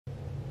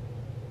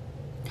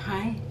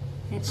Hi,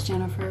 it's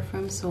Jennifer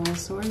from Soul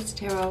Swords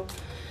Tarot,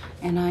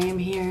 and I am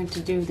here to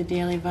do the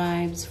daily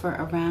vibes for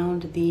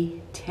around the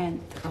 10th,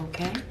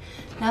 okay?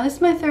 Now this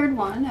is my third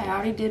one. I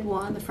already did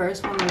one. The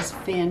first one was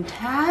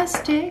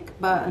fantastic,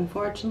 but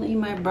unfortunately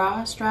my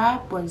bra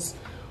strap was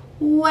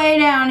way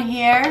down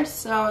here,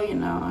 so, you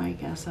know, I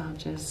guess I'll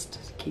just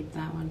keep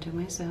that one to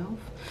myself.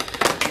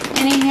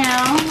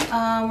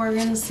 Anyhow, we're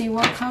going to see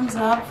what comes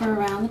up for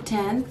around the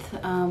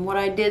 10th. What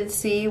I did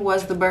see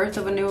was the birth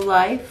of a new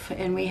life,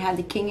 and we had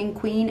the King and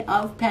Queen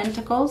of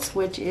Pentacles,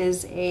 which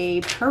is a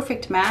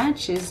perfect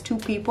match. It's two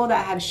people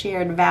that have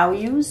shared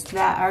values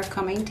that are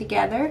coming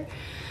together.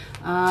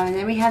 And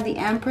then we have the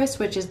Empress,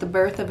 which is the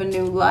birth of a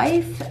new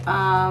life.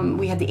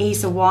 We have the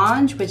Ace of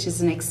Wands, which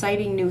is an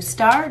exciting new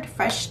start,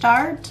 fresh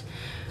start.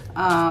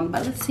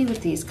 But let's see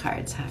what these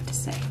cards have to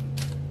say.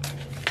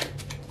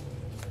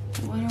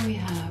 What do we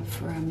have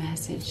for a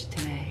message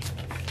today?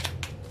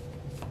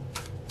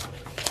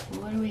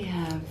 What do we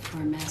have for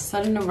a message?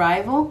 Sudden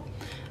arrival.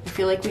 I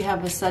feel like we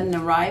have a sudden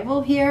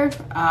arrival here.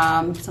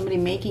 Somebody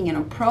making an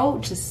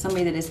approach. This is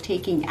somebody that is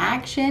taking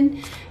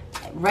action.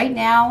 Right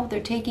now,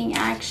 they're taking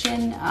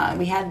action.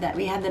 We had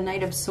the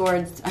Knight of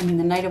Swords. I mean,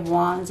 the Knight of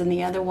Wands, and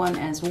the other one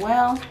as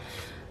well.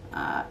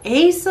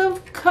 Ace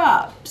of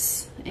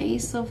Cups.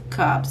 Ace of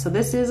Cups. So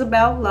this is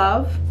about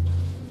love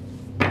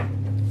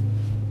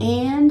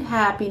and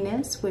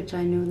happiness, which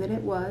I knew that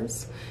it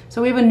was.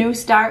 So we have a new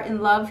start in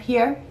love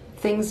here.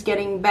 Things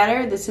getting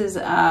better. This is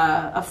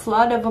a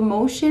flood of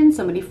emotion,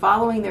 somebody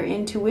following their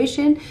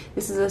intuition.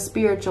 This is a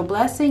spiritual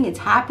blessing. It's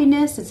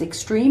happiness. It's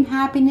extreme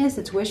happiness.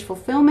 It's wish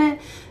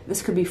fulfillment.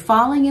 This could be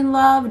falling in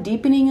love,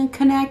 deepening a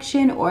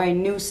connection, or a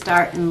new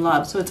start in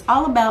love. So it's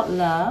all about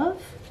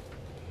love.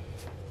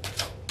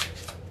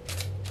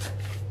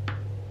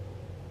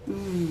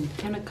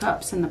 Ten of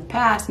Cups in the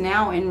past,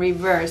 now in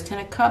reverse. Ten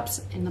of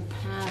Cups in the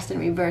past in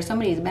reverse.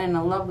 Somebody's been in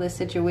a loveless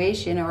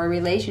situation or a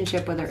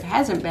relationship where there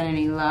hasn't been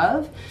any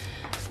love.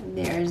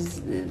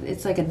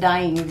 It's like a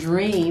dying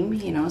dream.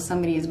 You know,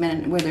 somebody has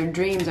been where their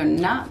dreams are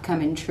not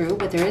coming true,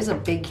 but there is a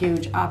big,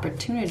 huge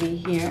opportunity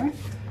here.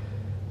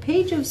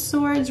 Page of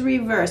Swords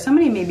reverse.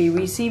 Somebody may be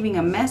receiving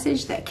a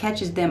message that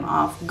catches them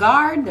off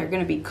guard. They're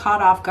going to be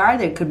caught off guard.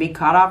 They could be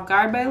caught off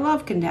guard by a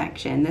love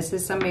connection. This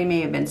is somebody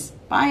may have been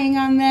spying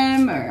on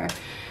them or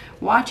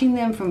watching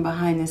them from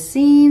behind the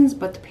scenes.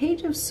 But the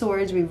Page of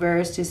Swords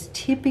reversed is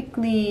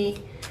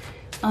typically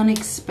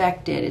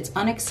unexpected. It's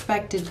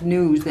unexpected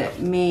news that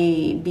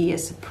may be a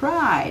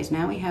surprise.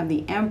 Now we have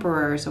the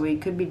Emperor, so we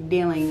could be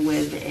dealing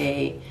with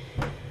a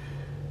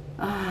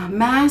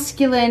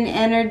masculine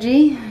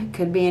energy.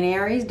 Could be an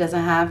Aries,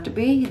 doesn't have to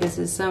be. This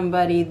is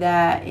somebody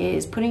that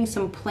is putting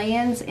some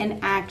plans in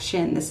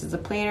action. This is a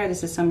planner.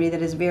 This is somebody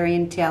that is very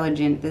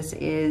intelligent. This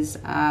is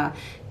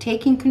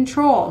taking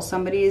control.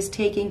 Somebody is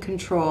taking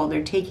control.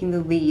 They're taking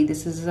the lead.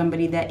 This is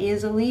somebody that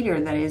is a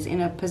leader, that is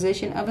in a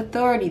position of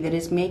authority, that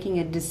is making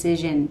a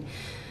decision.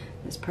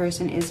 This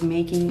person is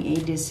making a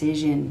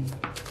decision.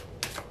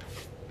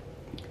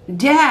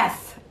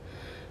 Death.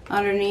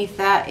 Underneath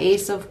that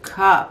Ace of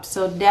Cups.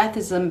 So death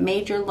is a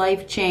major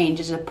life change.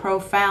 It's a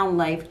profound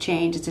life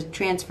change. It's a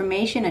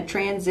transformation, a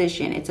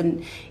transition. It's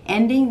an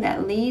ending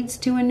that leads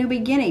to a new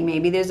beginning.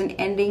 Maybe there's an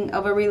ending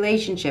of a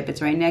relationship.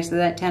 It's right next to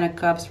that Ten of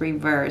Cups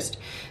reversed.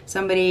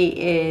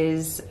 Somebody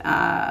is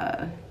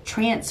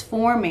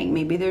transforming.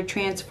 Maybe they're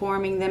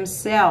transforming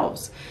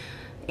themselves.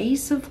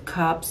 Ace of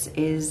Cups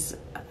is...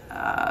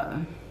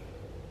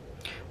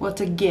 well,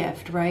 it's a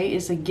gift, right?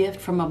 It's a gift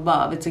from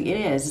above. It's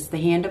the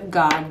hand of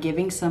God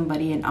giving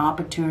somebody an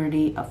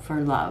opportunity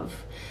for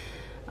love.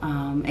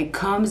 It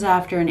comes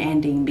after an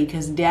ending,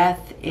 because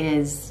death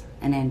is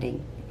an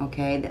ending,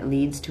 okay, that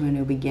leads to a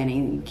new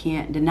beginning. You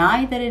can't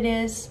deny that it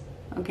is,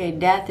 okay?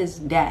 Death is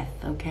death,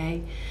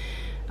 okay?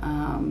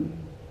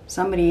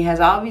 Somebody has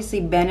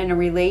obviously been in a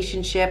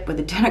relationship with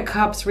the Ten of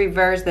Cups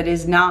reversed that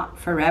is not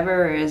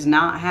forever, or is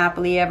not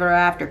happily ever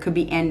after. Could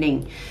be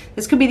ending.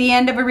 This could be the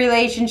end of a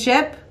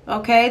relationship.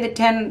 Okay, the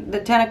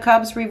ten of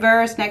Cups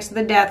reversed next to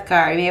the Death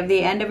card. We have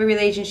the end of a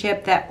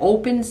relationship that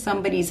opens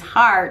somebody's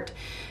heart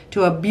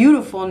to a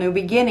beautiful new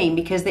beginning,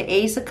 because the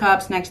Ace of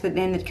Cups next to the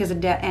end, because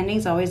the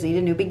endings always lead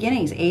to new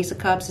beginnings. Ace of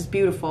Cups is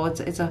beautiful.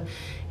 It's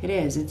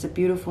a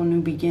beautiful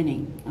new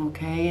beginning.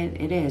 Okay,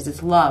 it is.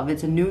 It's love.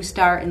 It's a new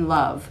start in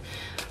love.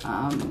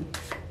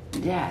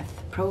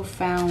 Death,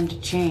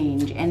 profound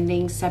change,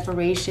 ending,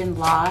 separation,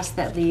 loss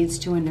that leads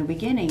to a new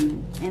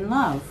beginning in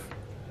love.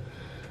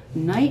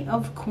 Knight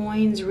of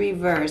Coins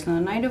reversed. Now, the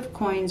Knight of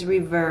Coins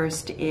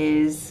reversed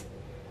is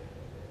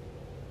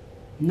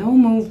no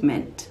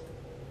movement.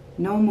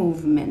 No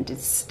movement.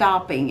 It's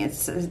stopping.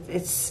 It's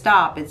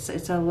stop.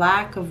 It's a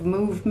lack of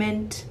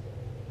movement.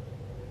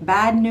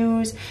 Bad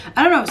news.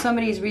 I don't know if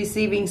somebody's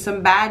receiving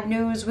some bad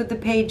news with the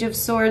Page of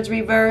Swords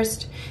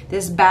reversed.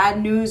 This bad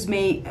news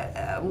may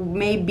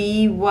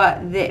be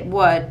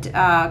what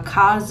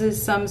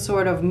causes some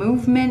sort of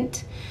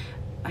movement.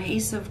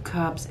 Ace of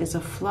Cups is a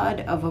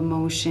flood of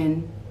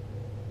emotion.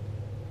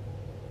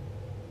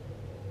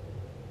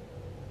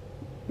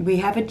 We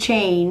have a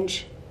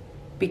change.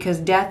 because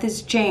death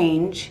is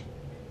change.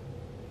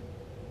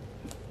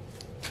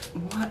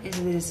 What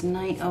is this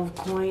Knight of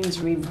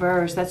Coins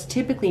reverse? That's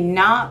typically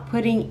not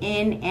putting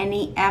in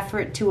any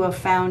effort to a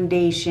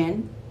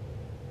foundation.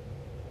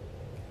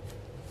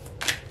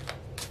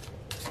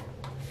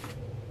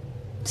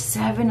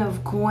 Seven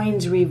of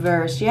Coins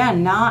reverse. Yeah,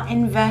 not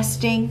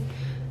investing,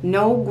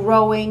 no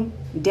growing,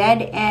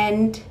 dead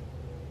end.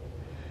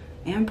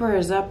 Emperor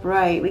is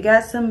upright. We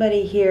got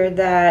somebody here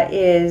that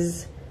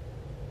is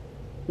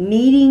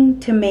needing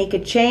to make a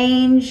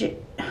change.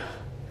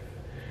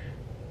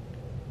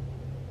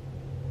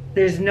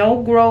 There's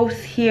no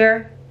growth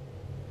here.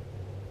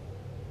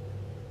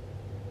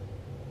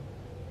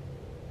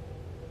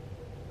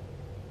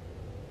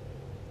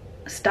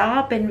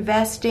 Stop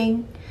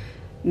investing.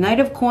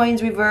 Knight of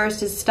Coins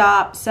reversed is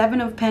stop.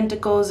 Seven of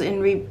Pentacles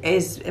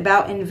is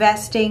about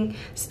investing.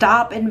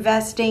 Stop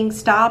investing.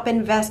 Stop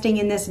investing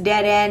in this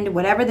dead end.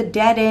 Whatever the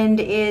dead end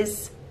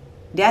is.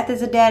 Death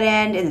is a dead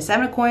end. And the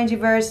Seven of Coins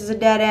reversed is a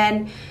dead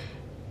end.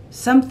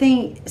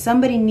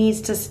 Somebody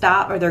needs to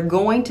stop, or they're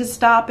going to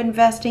stop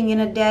investing in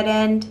a dead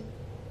end.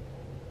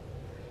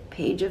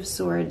 Page of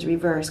Swords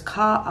reverse.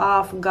 Caught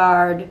off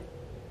guard.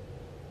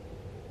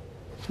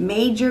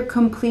 Major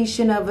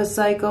completion of a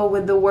cycle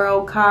with the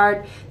World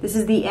card. This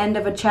is the end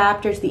of a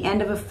chapter. It's the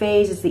end of a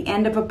phase. It's the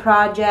end of a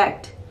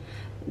project.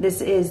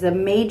 This is the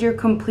major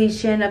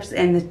completion of,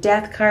 and the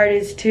Death card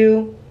is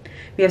too.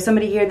 We have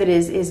somebody here that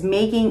is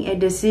making a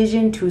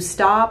decision to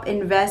stop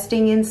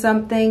investing in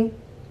something.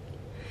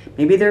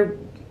 Maybe they're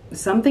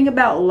something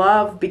about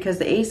love, because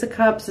the Ace of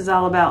Cups is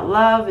all about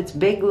love. It's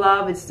big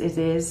love. It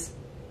is.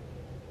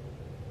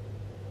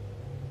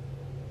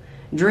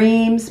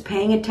 Dreams,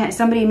 paying attention.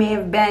 Somebody may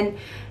have been,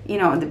 you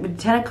know, the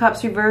Ten of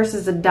Cups reverse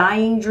is a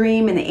dying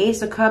dream, and the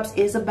Ace of Cups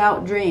is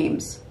about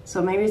dreams.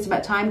 So maybe it's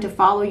about time to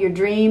follow your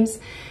dreams.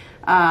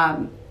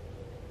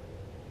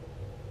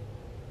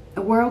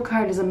 The World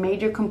card is a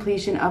major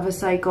completion of a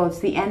cycle. It's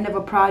the end of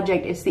a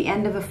project. It's the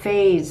end of a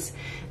phase.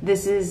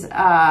 This is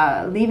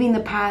leaving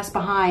the past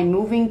behind,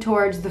 moving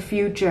towards the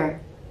future.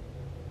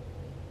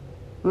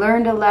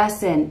 Learned a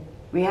lesson.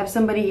 We have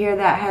somebody here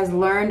that has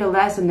learned a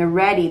lesson. They're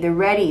ready. They're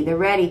ready. They're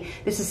ready.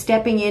 This is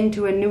stepping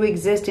into a new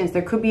existence.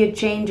 There could be a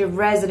change of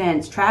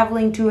residence,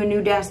 traveling to a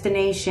new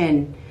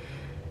destination,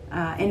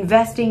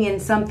 investing in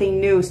something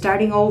new,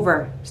 starting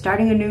over,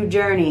 starting a new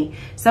journey.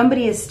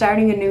 Somebody is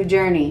starting a new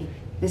journey.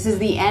 This is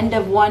the end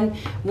of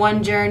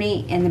one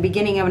journey and the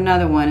beginning of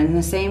another one. And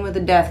the same with the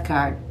Death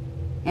card.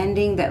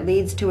 Ending that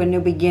leads to a new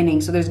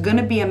beginning. So there's going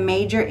to be a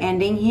major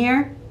ending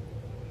here.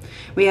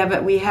 We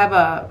have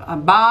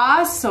a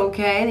boss,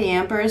 okay? The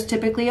Emperor is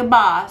typically a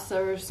boss,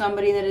 or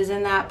somebody that is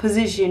in that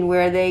position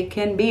where they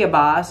can be a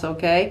boss,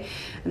 okay?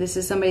 This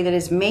is somebody that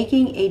is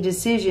making a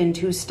decision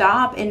to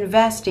stop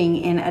investing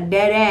in a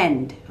dead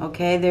end,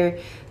 okay?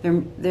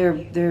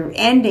 They're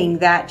ending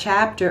that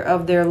chapter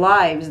of their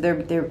lives.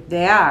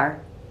 They're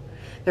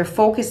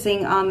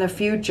focusing on the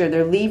future.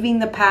 They're leaving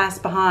the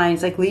past behind.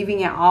 It's like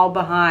leaving it all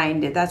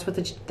behind. That's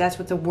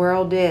what the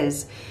world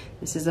is.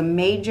 This is a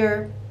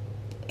major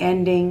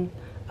ending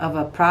of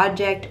a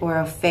project or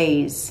a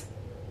phase.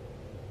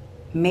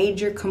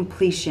 Major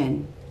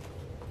completion.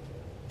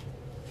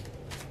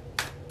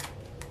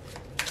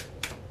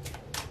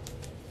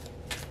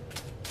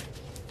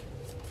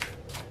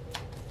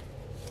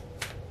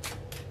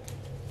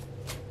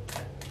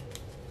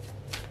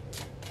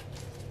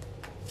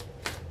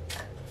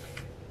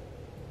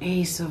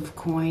 Ace of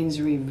Coins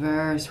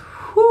reverse.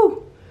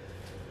 Whew.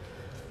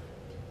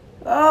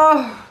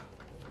 Oh.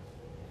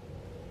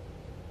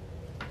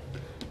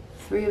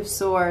 Three of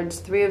Swords.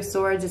 Three of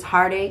Swords is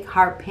heartache,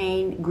 heart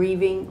pain,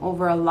 grieving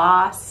over a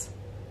loss.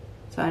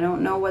 So I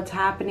don't know what's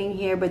happening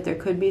here, but there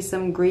could be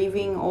some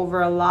grieving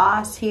over a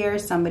loss here.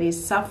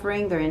 Somebody's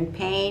suffering. They're in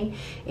pain.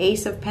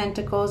 Ace of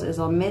Pentacles is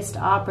a missed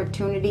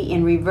opportunity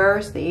in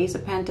reverse. The Ace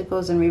of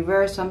Pentacles in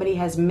reverse. Somebody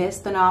has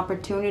missed an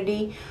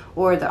opportunity,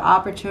 or the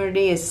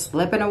opportunity is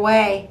slipping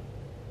away.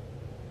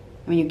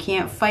 I mean, you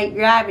can't fight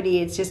gravity.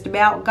 It's just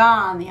about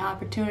gone. The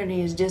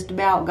opportunity is just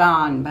about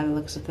gone by the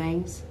looks of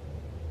things.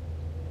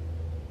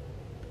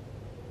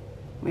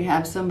 We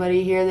have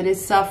somebody here that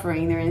is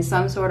suffering. They're in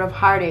some sort of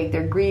heartache.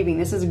 They're grieving.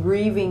 This is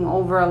grieving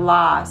over a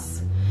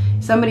loss.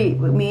 We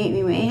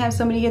may have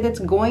somebody here that's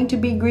going to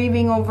be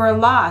grieving over a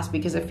loss,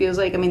 because it feels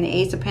like, I mean, the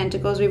Ace of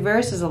Pentacles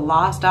reverse is a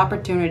lost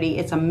opportunity.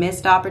 It's a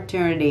missed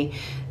opportunity.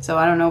 So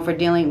I don't know if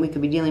we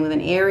could be dealing with an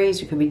Aries.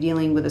 We could be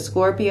dealing with a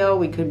Scorpio.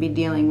 We could be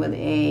dealing with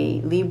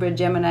a Libra,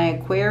 Gemini,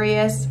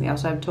 Aquarius. We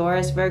also have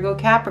Taurus, Virgo,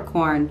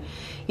 Capricorn.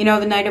 You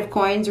know, the Knight of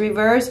Coins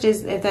reversed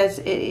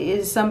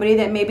is somebody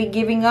that may be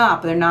giving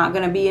up. They're not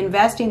going to be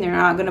investing. They're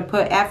not going to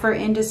put effort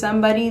into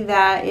somebody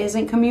that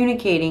isn't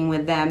communicating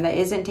with them, that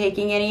isn't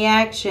taking any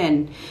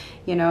action.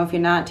 You know, if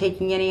you're not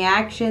taking any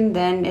action,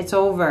 then it's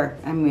over.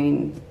 I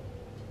mean,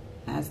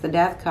 that's the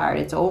Death card.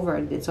 It's over.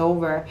 It's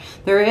over.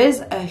 There is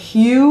a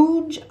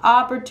huge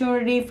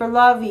opportunity for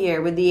love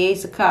here with the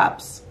Ace of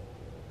Cups.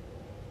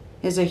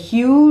 There's a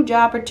huge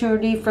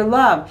opportunity for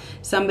love.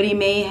 Somebody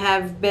may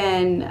have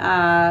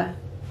been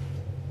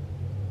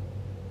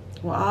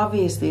Well,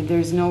 obviously,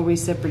 there's no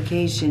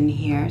reciprocation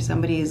here.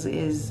 Somebody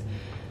is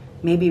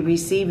maybe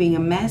receiving a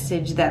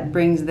message that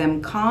brings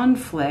them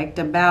conflict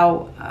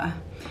about,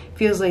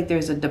 feels like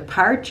there's a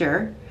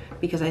departure,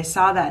 because I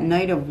saw that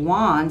Knight of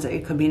Wands.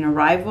 It could be an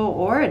arrival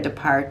or a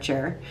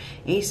departure.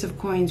 Ace of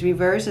Coins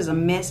reverse is a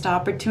missed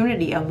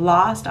opportunity,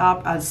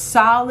 a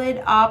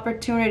solid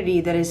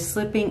opportunity that is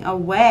slipping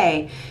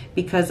away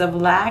because of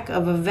lack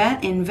of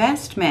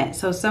investment.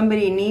 So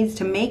somebody needs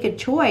to make a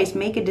choice,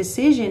 make a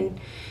decision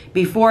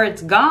before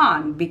it's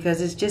gone,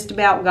 because it's just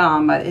about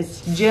gone, but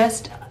it's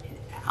just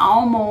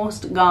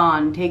almost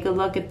gone. Take a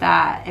look at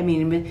that. I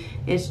mean,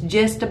 it's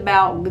just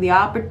about, the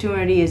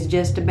opportunity is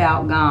just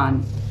about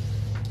gone.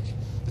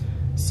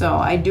 So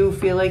I do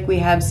feel like we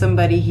have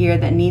somebody here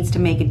that needs to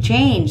make a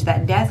change.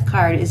 That Death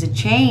card is a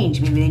change.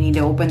 Maybe they need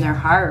to open their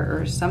heart,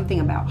 or something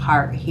about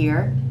heart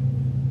here.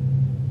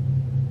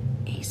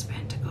 Ace of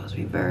Pentacles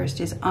reversed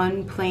is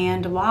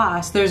unplanned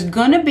loss. There's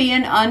going to be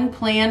an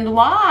unplanned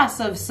loss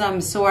of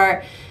some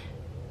sort.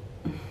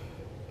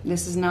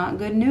 This is not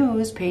good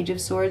news. Page of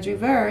Swords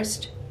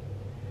reversed.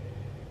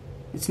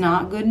 It's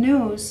not good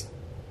news.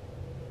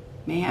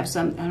 May have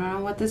some, I don't know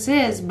what this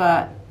is,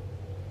 but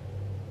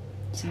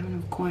Seven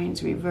of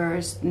Coins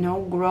reversed.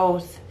 No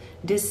growth.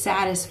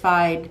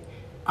 Dissatisfied.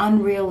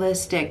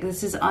 Unrealistic.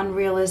 This is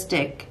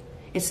unrealistic.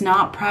 It's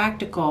not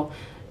practical.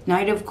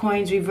 Knight of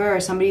Coins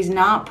reversed. Somebody's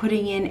not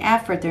putting in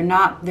effort. They're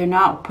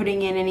not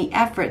putting in any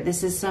effort.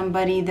 This is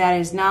somebody that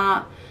is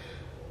not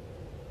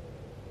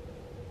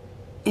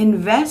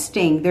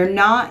investing. They're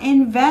not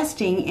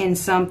investing in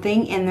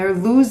something, and they're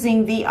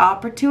losing the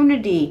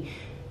opportunity.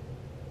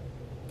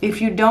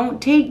 If you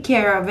don't take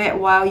care of it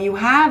while you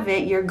have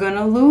it, you're going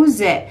to lose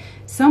it.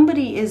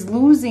 Somebody is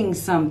losing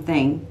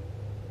something.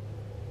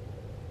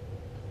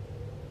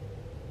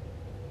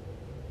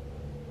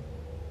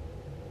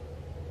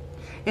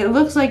 It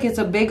looks like it's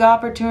a big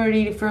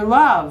opportunity for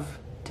love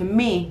to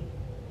me.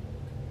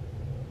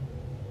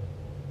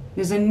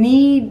 There's a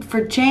need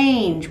for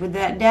change with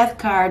that Death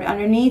card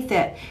underneath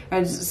it.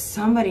 Or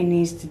somebody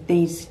needs to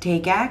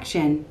take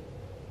action.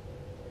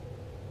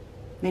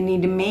 They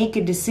need to make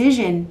a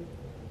decision.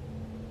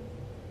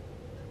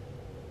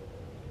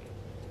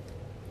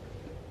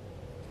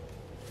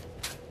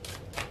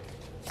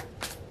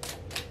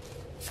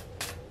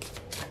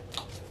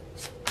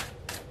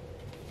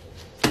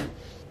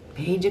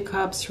 Page of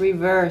Cups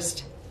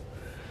reversed.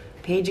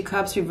 Page of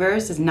Cups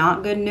reversed is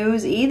not good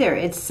news either.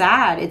 It's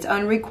sad. It's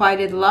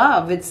unrequited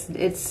love.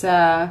 It's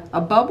a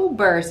bubble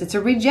burst. It's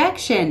a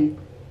rejection.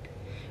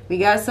 We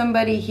got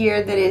somebody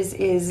here that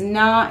is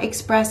not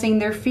expressing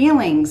their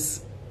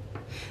feelings.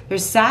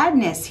 There's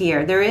sadness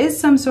here. There is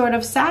some sort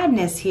of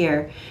sadness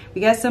here.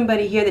 We got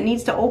somebody here that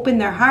needs to open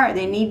their heart.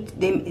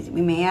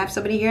 We may have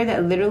somebody here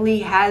that literally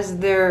has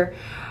their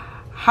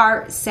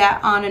heart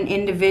set on an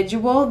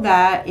individual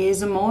that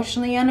is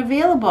emotionally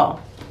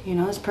unavailable. You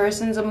know, this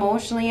person's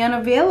emotionally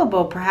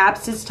unavailable.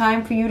 Perhaps it's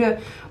time for you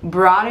to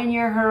broaden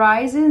your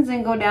horizons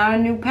and go down a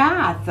new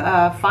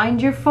path.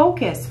 Find your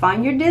focus.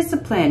 Find your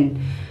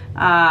discipline.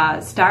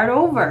 Start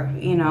over.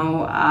 You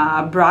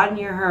know, broaden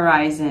your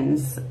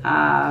horizons.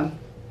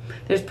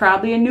 There's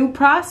probably a new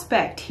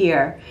prospect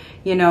here.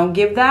 You know,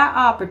 give that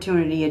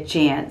opportunity a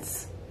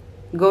chance.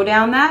 Go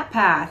down that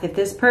path. If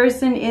this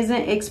person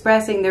isn't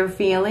expressing their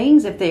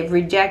feelings, if they've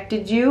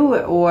rejected you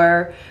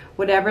or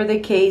whatever the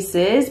case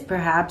is,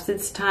 perhaps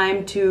it's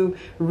time to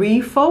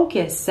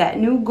refocus, set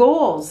new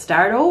goals,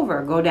 start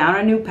over, go down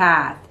a new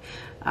path.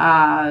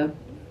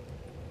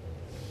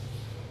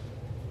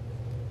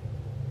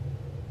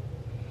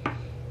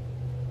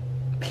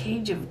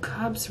 Page of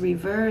Cups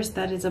reversed.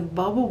 That is a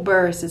bubble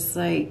burst. It's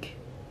like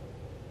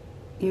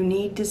you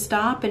need to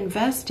stop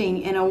investing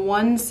in a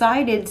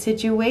one-sided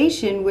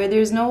situation where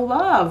there's no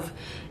love.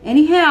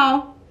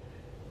 Anyhow,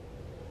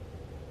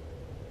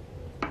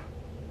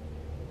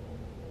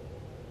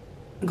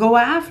 go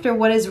after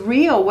what is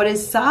real, what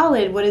is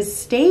solid, what is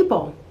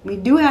stable. We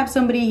do have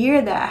somebody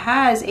here that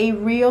has a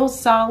real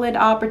solid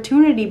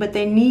opportunity, but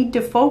they need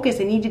to focus.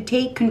 They need to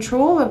take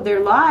control of their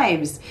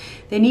lives.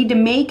 They need to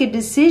make a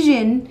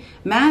decision,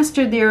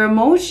 master their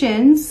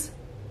emotions.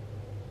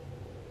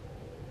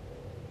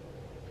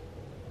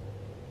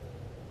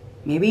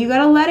 Maybe you got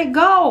to let it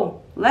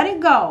go. Let it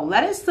go.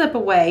 Let it slip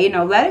away. You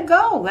know, let it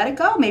go. Let it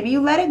go. Maybe you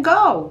let it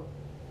go.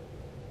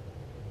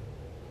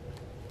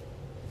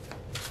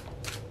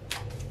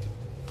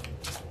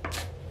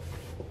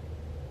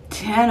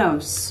 Ten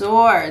of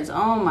Swords.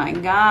 Oh my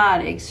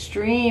God.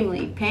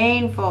 Extremely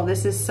painful.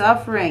 This is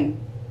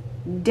suffering.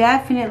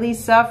 Definitely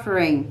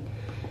suffering.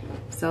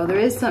 So there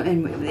is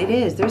something. It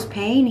is. There's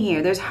pain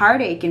here. There's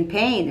heartache and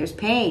pain. There's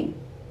pain.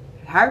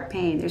 Heart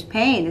pain. There's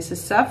pain. This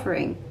is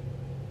suffering.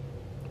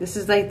 This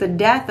is like the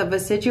death of a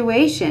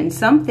situation.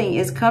 Something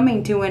is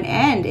coming to an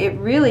end. It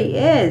really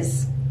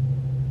is.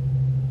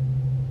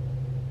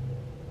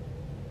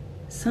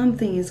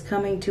 Something is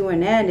coming to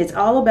an end. It's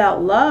all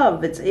about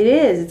love. It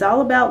is. It's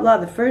all about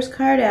love. The first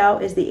card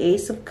out is the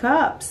Ace of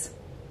Cups.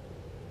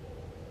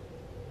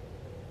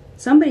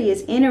 Somebody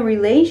is in a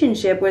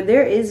relationship where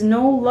there is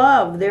no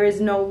love. There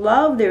is no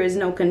love. There is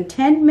no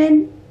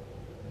contentment.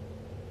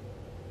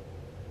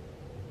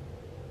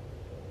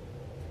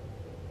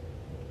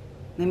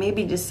 They may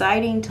be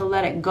deciding to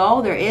let it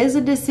go. There is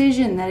a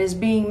decision that is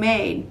being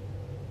made.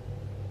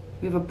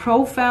 We have a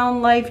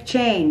profound life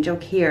change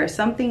here.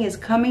 Something is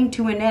coming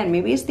to an end.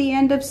 Maybe it's the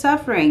end of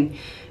suffering.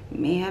 We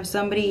may have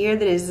somebody here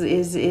that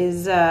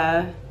is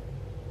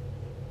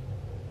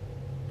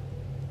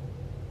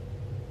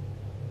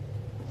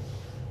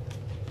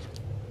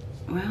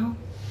well,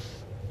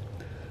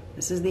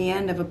 this is the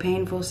end of a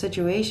painful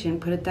situation,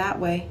 put it that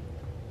way.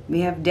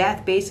 We have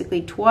death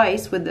basically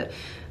twice with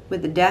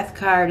the death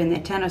card and the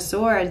Ten of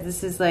Swords.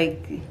 This is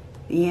like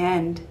the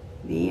end,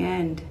 the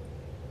end,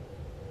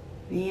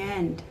 the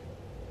end.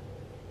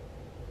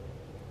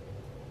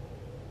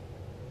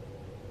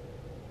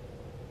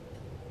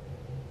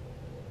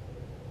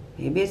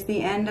 Maybe it's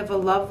the end of a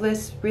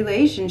loveless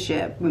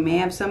relationship. We may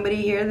have somebody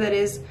here that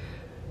is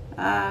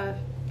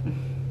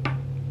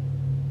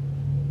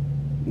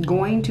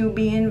going to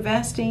be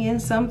investing in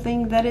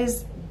something that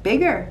is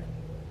bigger.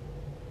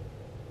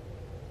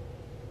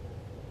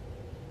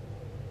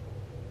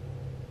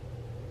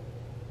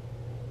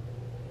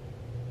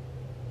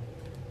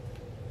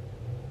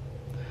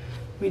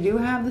 We do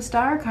have the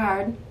Star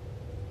card.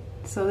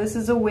 So this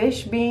is a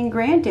wish being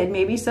granted.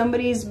 Maybe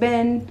somebody's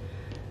been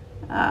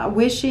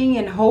wishing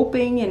and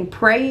hoping and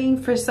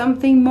praying for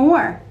something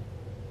more.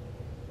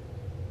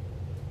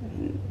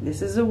 And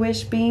this is a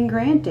wish being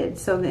granted.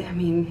 So, I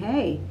mean,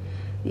 hey,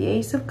 the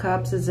Ace of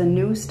Cups is a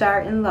new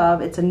start in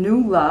love. It's a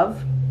new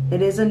love.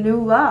 It is a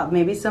new love.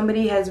 Maybe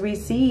somebody has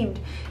received,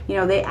 you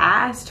know, they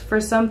asked for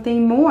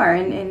something more,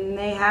 and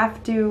they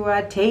have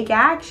to take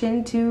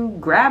action to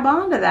grab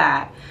onto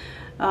that.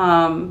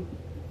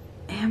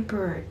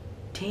 Emperor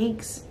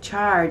takes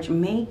charge,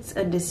 makes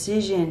a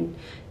decision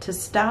to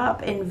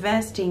stop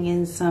investing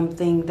in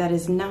something that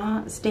is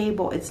not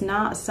stable, it's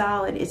not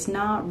solid, it's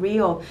not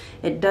real.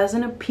 It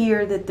doesn't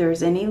appear that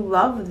there's any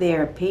love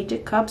there. Page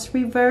of Cups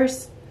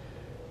reverse.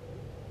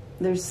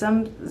 There's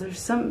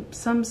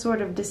some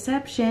sort of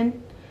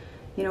deception,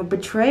 you know,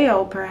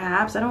 betrayal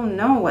perhaps. I don't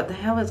know what the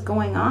hell is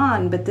going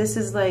on, but this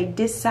is like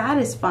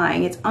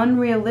dissatisfying. It's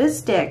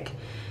unrealistic.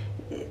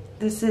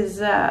 This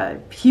is a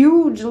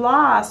huge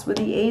loss with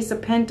the Ace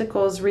of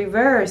Pentacles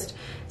reversed.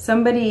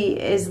 Somebody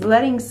is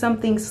letting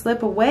something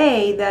slip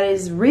away that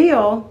is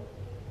real.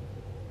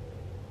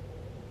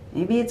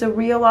 Maybe it's a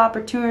real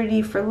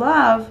opportunity for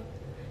love.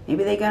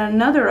 Maybe they got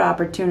another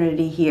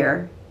opportunity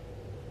here.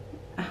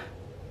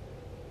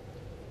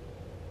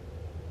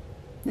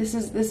 This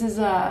is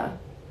a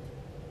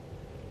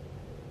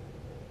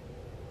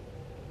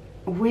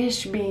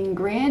wish being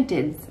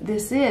granted.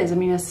 This is, I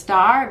mean, a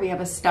star. We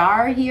have a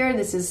star here.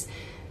 This is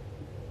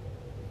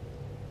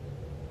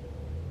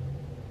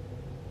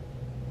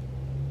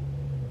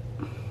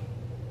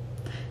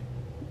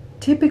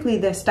typically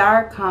the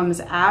star comes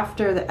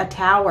after a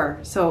tower.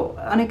 So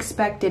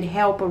unexpected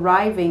help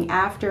arriving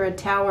after a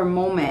tower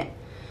moment.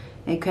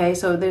 Okay,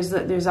 so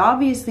there's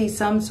obviously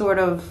some sort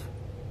of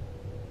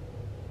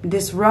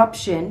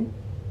disruption,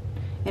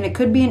 and it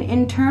could be an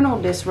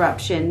internal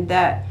disruption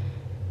that,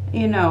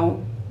 you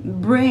know,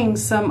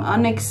 brings some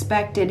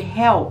unexpected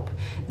help.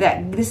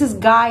 That this is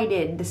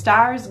guided. The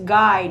stars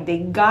guide. They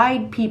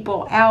guide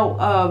people out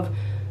of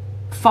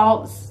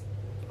faults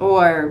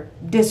or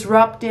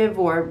disruptive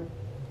or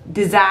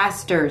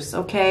disasters.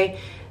 Okay,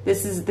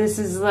 this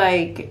is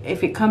like,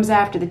 if it comes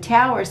after the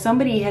tower,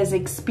 somebody has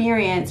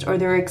experienced, or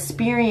they're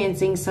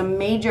experiencing some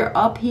major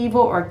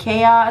upheaval or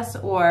chaos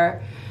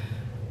or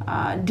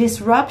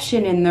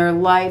disruption in their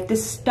life. The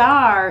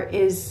star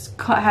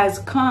has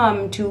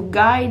come to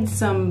guide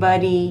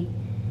somebody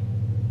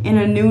in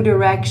a new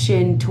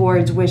direction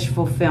towards wish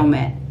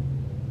fulfillment,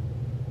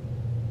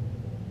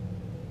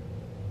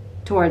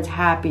 towards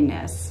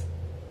happiness.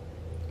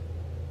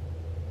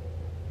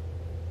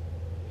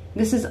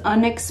 This is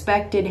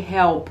unexpected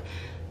help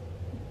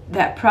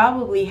that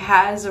probably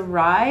has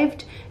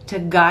arrived to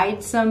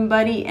guide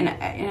somebody, and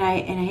I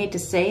hate to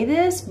say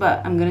this,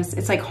 but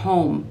it's like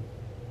home,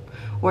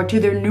 or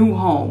to their new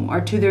home, or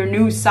to their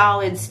new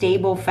solid,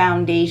 stable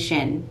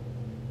foundation.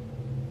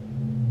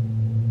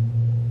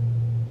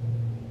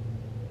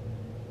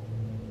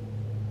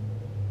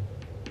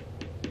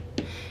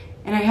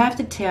 And I have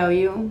to tell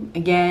you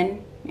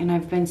again, and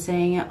I've been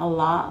saying it a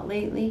lot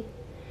lately,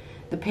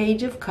 the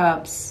Page of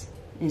Cups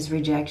is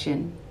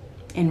rejection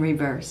in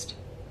reversed.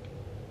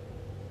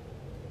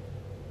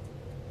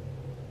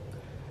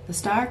 The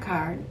Star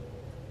card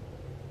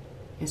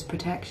is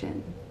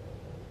protection.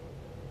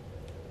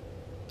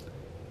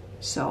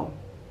 So,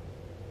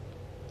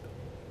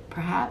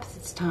 perhaps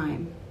it's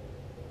time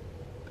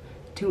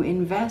to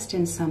invest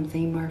in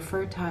something more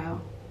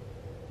fertile.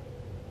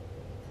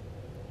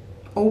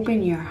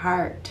 Open your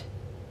heart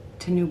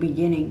to new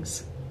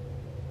beginnings.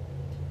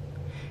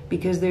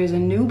 Because there's a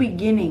new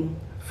beginning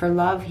for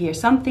love here.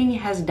 Something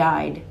has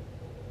died.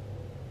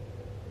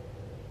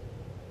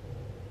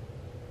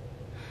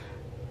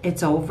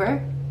 It's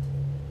over.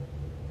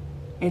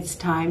 It's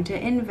time to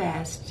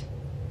invest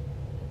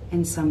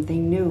in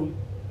something new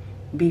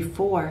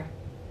before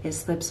it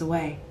slips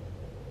away.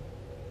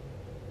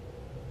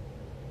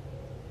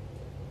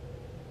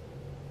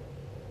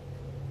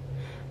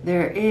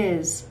 There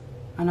is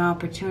an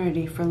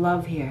opportunity for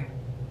love here.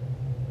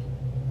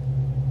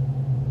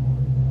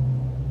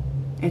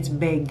 It's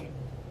big,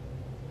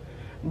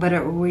 but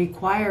it will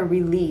require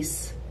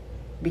release,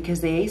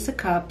 because the Ace of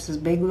Cups is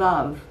big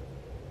love,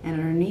 and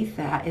underneath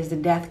that is the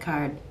Death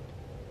card.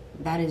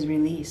 That is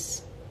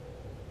release.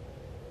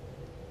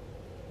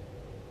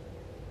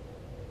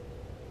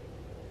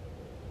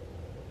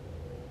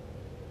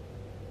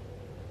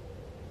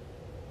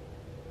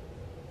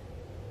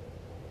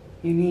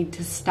 You need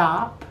to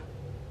stop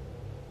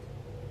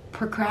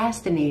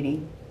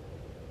procrastinating.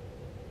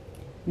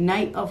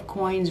 Knight of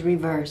Coins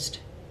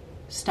reversed.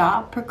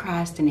 Stop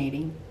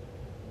procrastinating.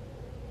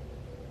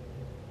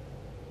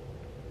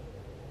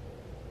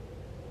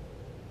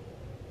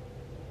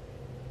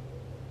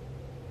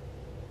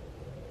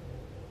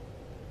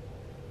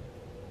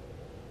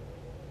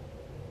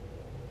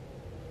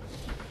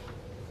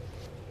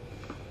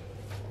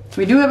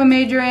 We do have a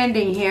major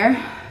ending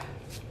here.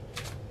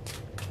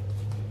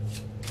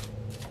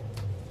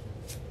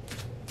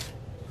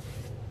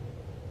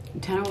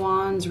 Ten of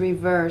Wands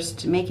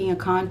reversed, making a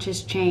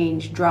conscious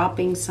change,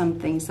 dropping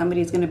something.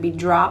 Somebody's going to be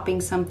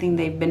dropping something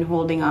they've been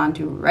holding on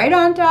to. Right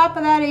on top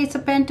of that Ace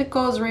of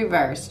Pentacles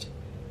reversed.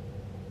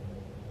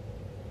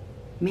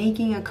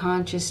 Making a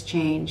conscious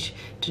change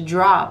to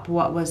drop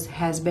what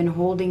has been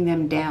holding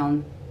them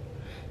down.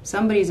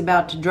 Somebody's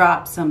about to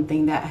drop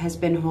something that has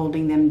been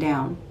holding them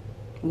down,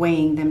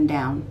 weighing them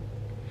down.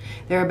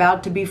 They're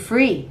about to be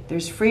free.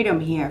 There's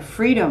freedom here.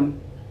 Freedom.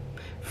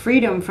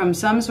 Freedom from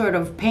some sort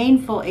of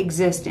painful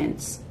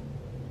existence.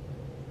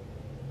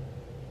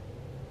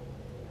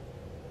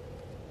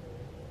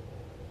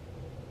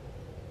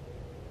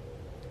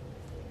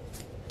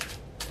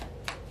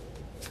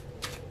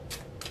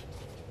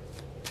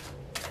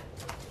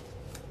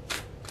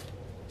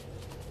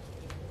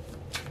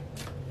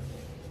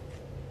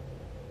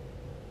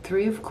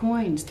 Three of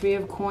Coins. Three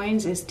of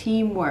Coins is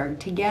teamwork,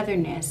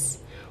 togetherness,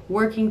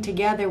 working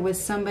together with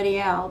somebody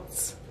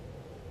else.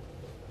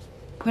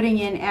 Putting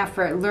in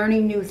effort,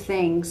 learning new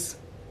things,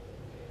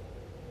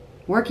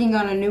 working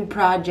on a new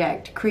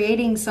project,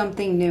 creating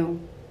something new,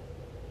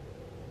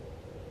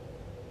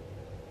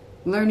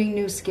 learning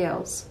new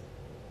skills.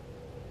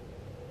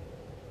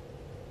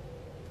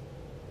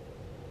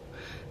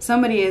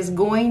 Somebody is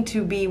going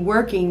to be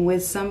working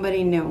with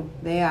somebody new.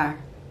 They are.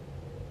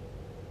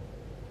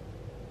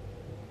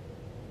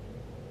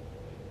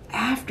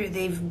 After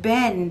they've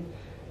been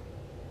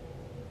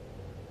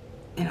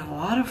in a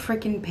lot of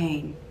freaking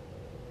pain.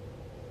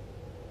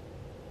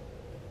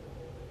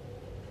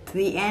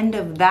 The end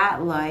of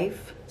that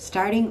life,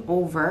 starting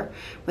over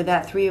with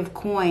that Three of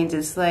Coins.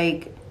 It's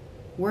like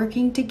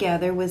working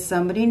together with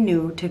somebody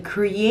new to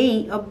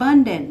create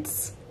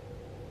abundance,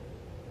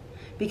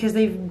 because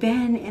they've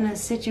been in a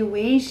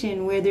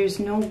situation where there's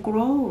no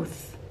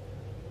growth.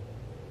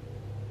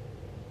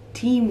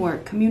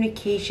 Teamwork,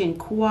 communication,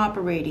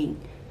 cooperating,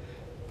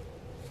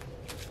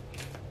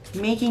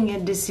 making a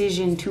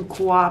decision to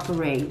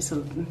cooperate.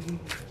 So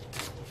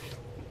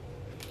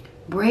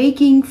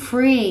breaking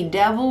free,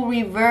 Devil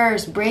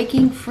reverse,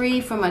 breaking free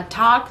from a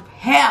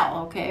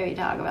hell. Okay, we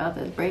talk about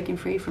this, breaking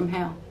free from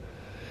hell.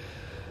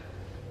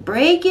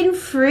 Breaking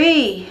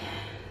free,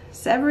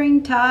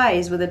 severing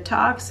ties with a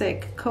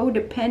toxic,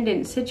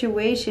 codependent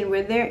situation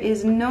where there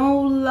is no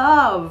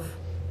love.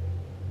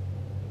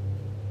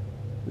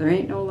 There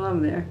ain't no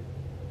love there.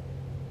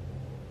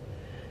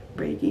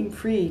 Breaking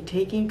free,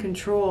 taking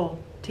control,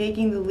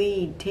 taking the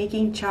lead,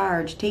 taking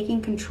charge,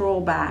 taking control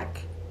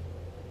back.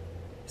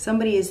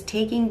 Somebody is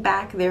taking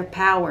back their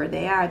power.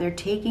 They're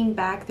taking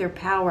back their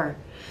power.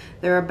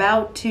 They're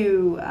about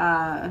to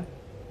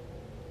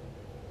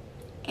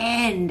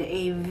end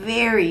a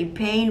very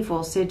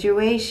painful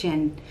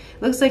situation.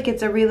 Looks like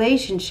it's a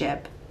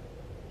relationship.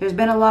 There's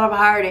been a lot of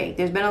heartache.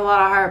 There's been a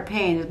lot of heart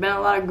pain. There's been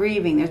a lot of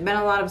grieving. There's been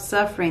a lot of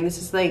suffering. This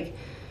is like,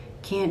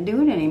 can't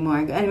do it anymore.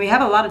 And we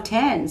have a lot of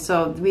tens.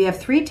 So we have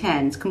 3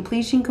 tens.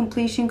 Completion,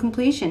 completion,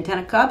 completion. 10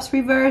 of Cups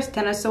reversed,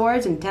 10 of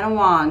Swords, and 10 of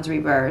Wands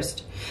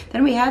reversed.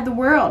 Then we had the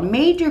World.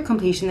 Major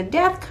completion. The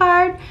Death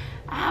card.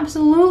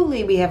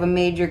 Absolutely, we have a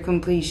major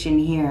completion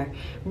here.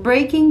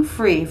 Breaking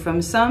free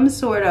from some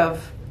sort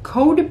of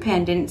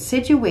codependent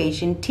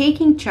situation.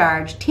 Taking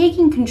charge.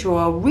 Taking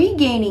control.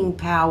 Regaining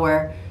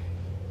power.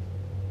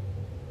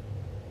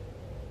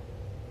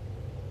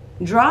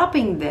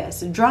 Dropping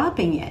this,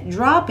 dropping it,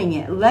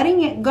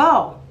 letting it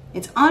go.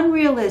 It's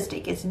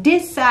unrealistic. It's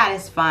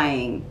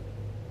dissatisfying.